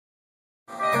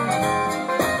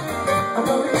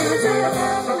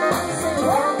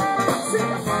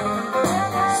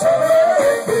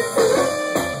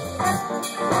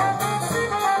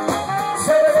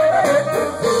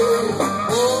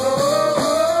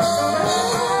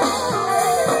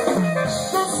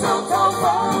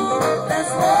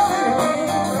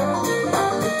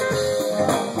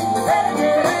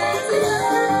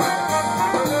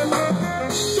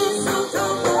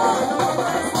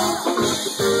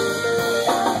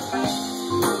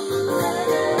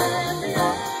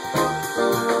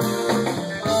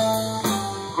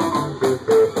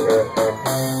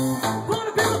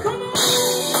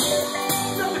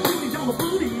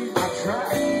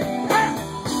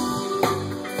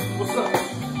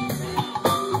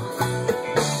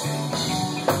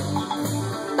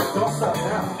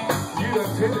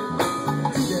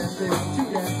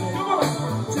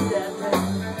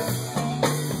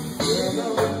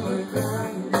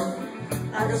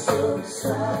get so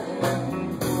excited.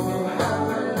 Oh, how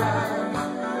I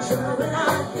like trouble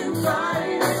I can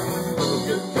find it.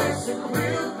 You're dancing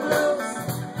real close,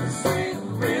 you're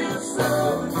swinging real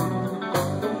slow.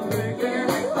 Don't make it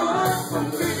hard for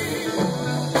me.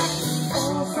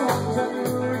 All songs that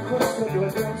you requested,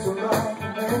 you're dancing like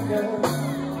an angel.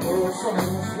 All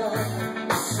songs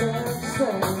like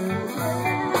sunset.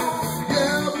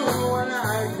 Yeah, the one I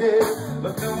get,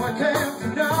 but no one can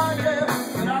deny it.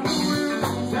 And I know you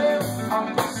say I'm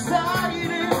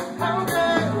excited. How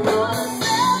dare you?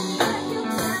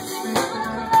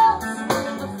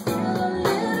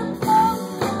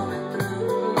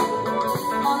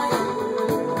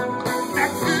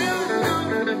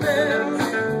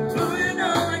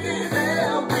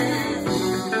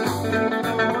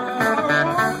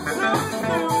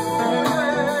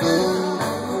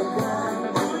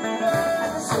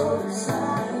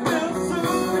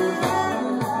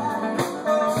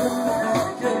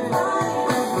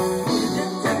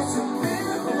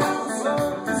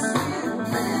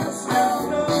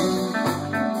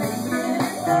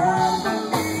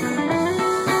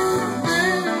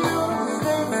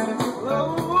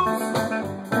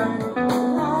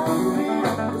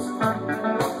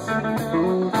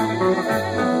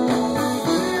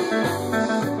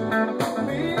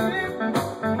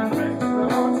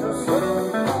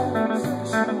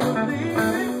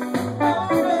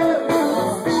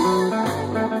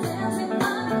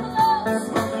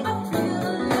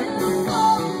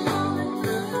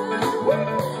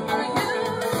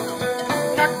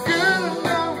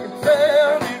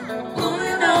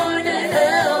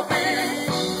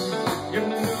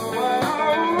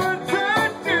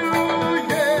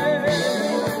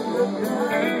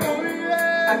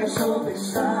 So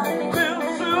excited,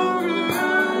 feels so good.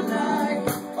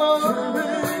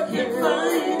 I can't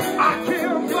find it. I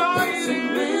can't find it.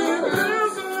 Real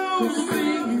slow,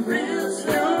 real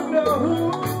slow.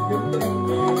 You're making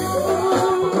it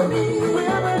hard for me.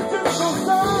 We're making it so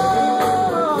slow.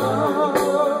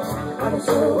 I'm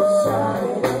so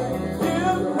excited. You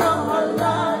know I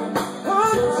like.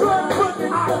 I'm trying, but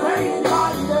I can't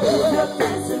find it. You're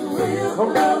dancing real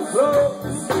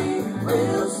close, sweet,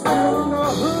 real slow.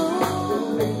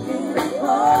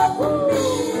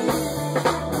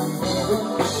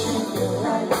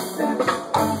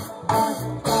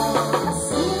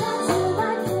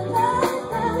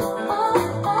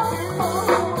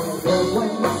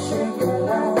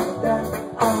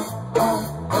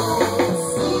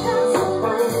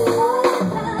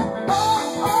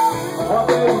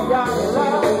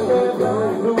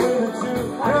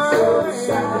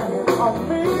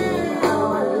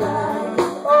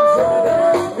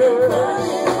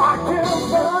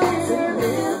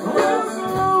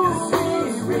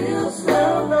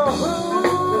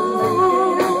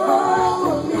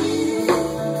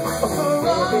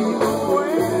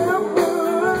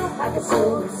 So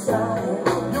excited,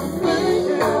 you make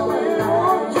it way I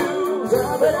want you,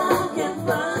 but I can't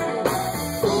find it.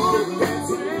 Oh,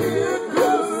 dancing real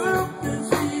close, the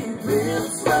sweet real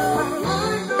slow. I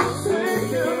don't say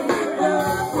you're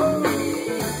enough for me.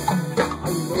 I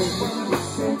love when you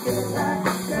shake it like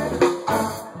that.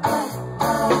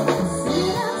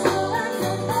 See, that's all I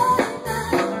can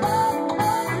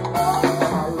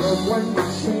I love when you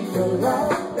shake it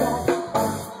like that.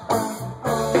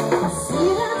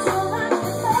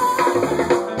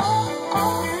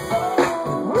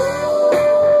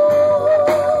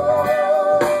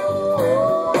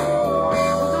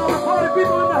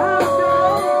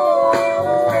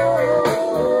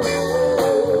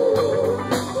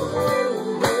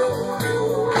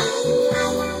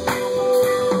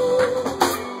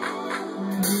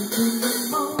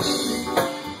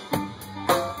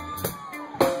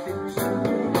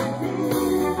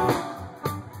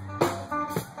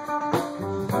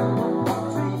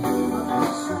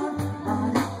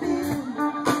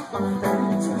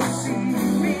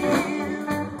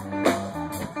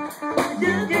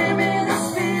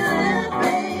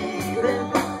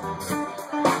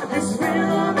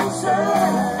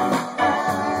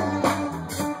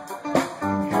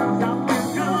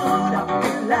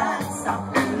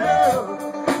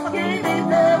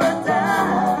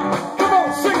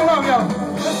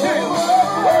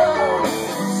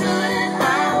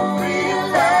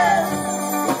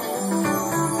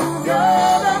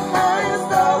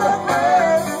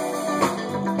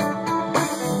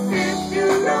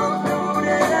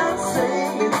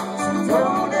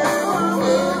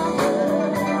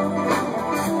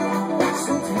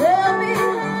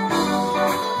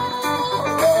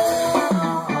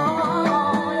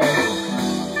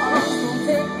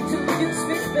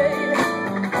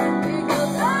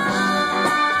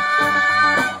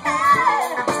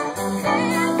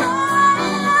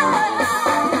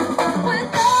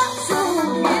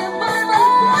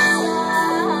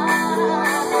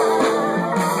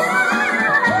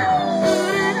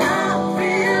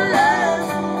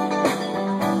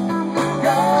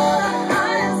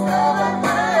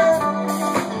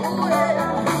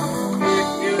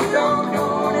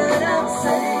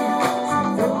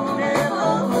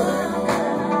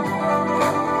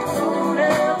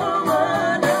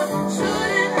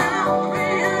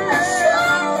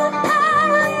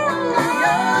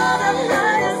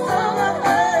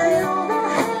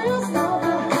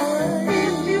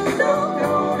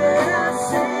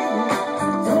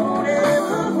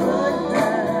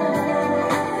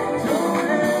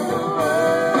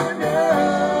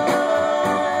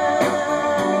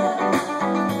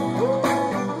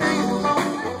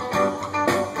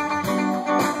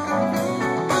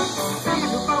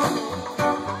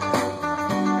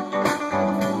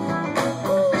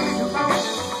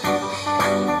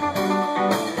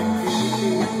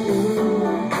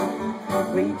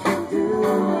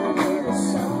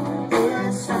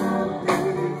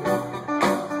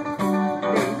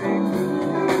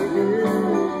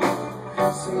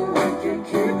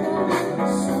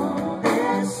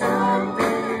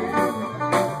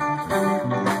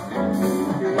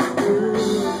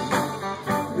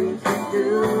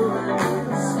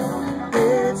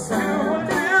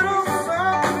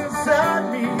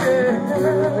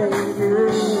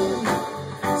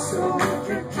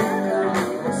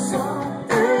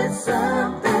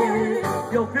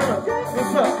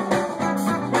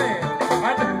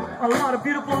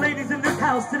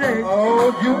 house today.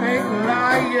 Oh, you ain't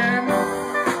lying.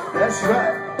 That's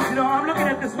right. You know, I'm looking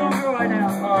at this one girl right now.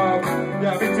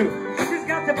 Yeah, me too. She's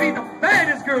got to be the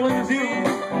baddest girl in the school.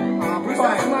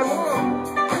 Besides my mom.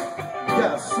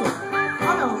 Yes. I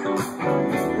know.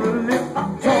 Well, if I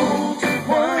told you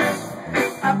once,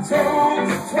 I told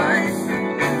you twice,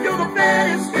 you're the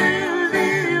baddest girl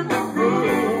in the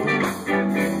room.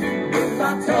 If I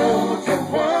told you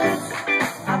once,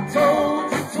 I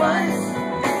told you twice,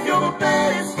 you're the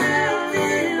baddest girl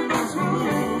in this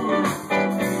room.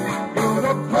 You're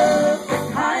the perfect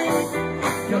height,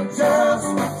 you're just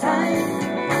my type,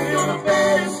 you're the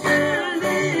baddest girl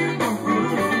in the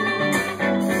room.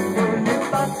 Well,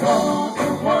 if I told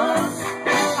you once,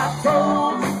 I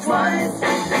told you twice,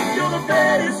 you're the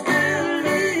baddest girl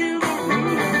in the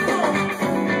room.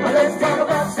 Let's talk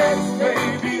about sex,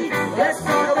 baby. Let's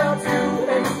talk about you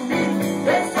and me.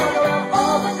 Let's talk about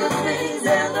all the good things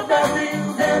and the bad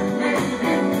things that may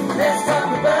be. Let's talk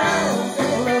about,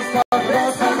 let's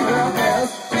talk about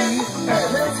S-E-X.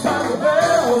 Let's talk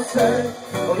about sex.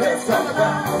 Let's talk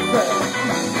about sex.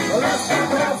 Let's talk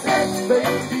about sex,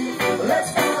 baby. Let's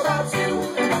talk about you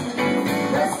and me.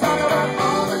 Let's talk about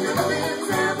all the good things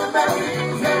and the bad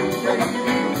things that may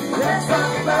be. Let's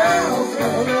talk about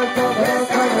sex. Let's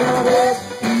talk about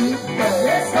S-E-X.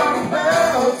 Let's talk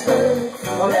about sex.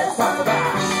 Let's talk about.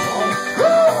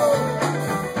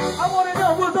 I want to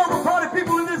know who's all the party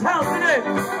people in this house today.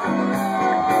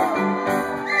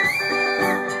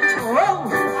 Well,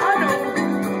 I know.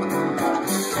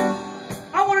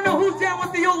 I want to know who's down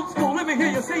with the old school. Let me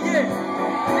hear you say yeah.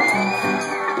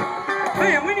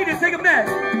 Man, we need to take a minute.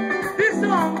 This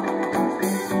song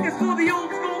is for the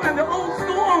old school and the old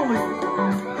school only.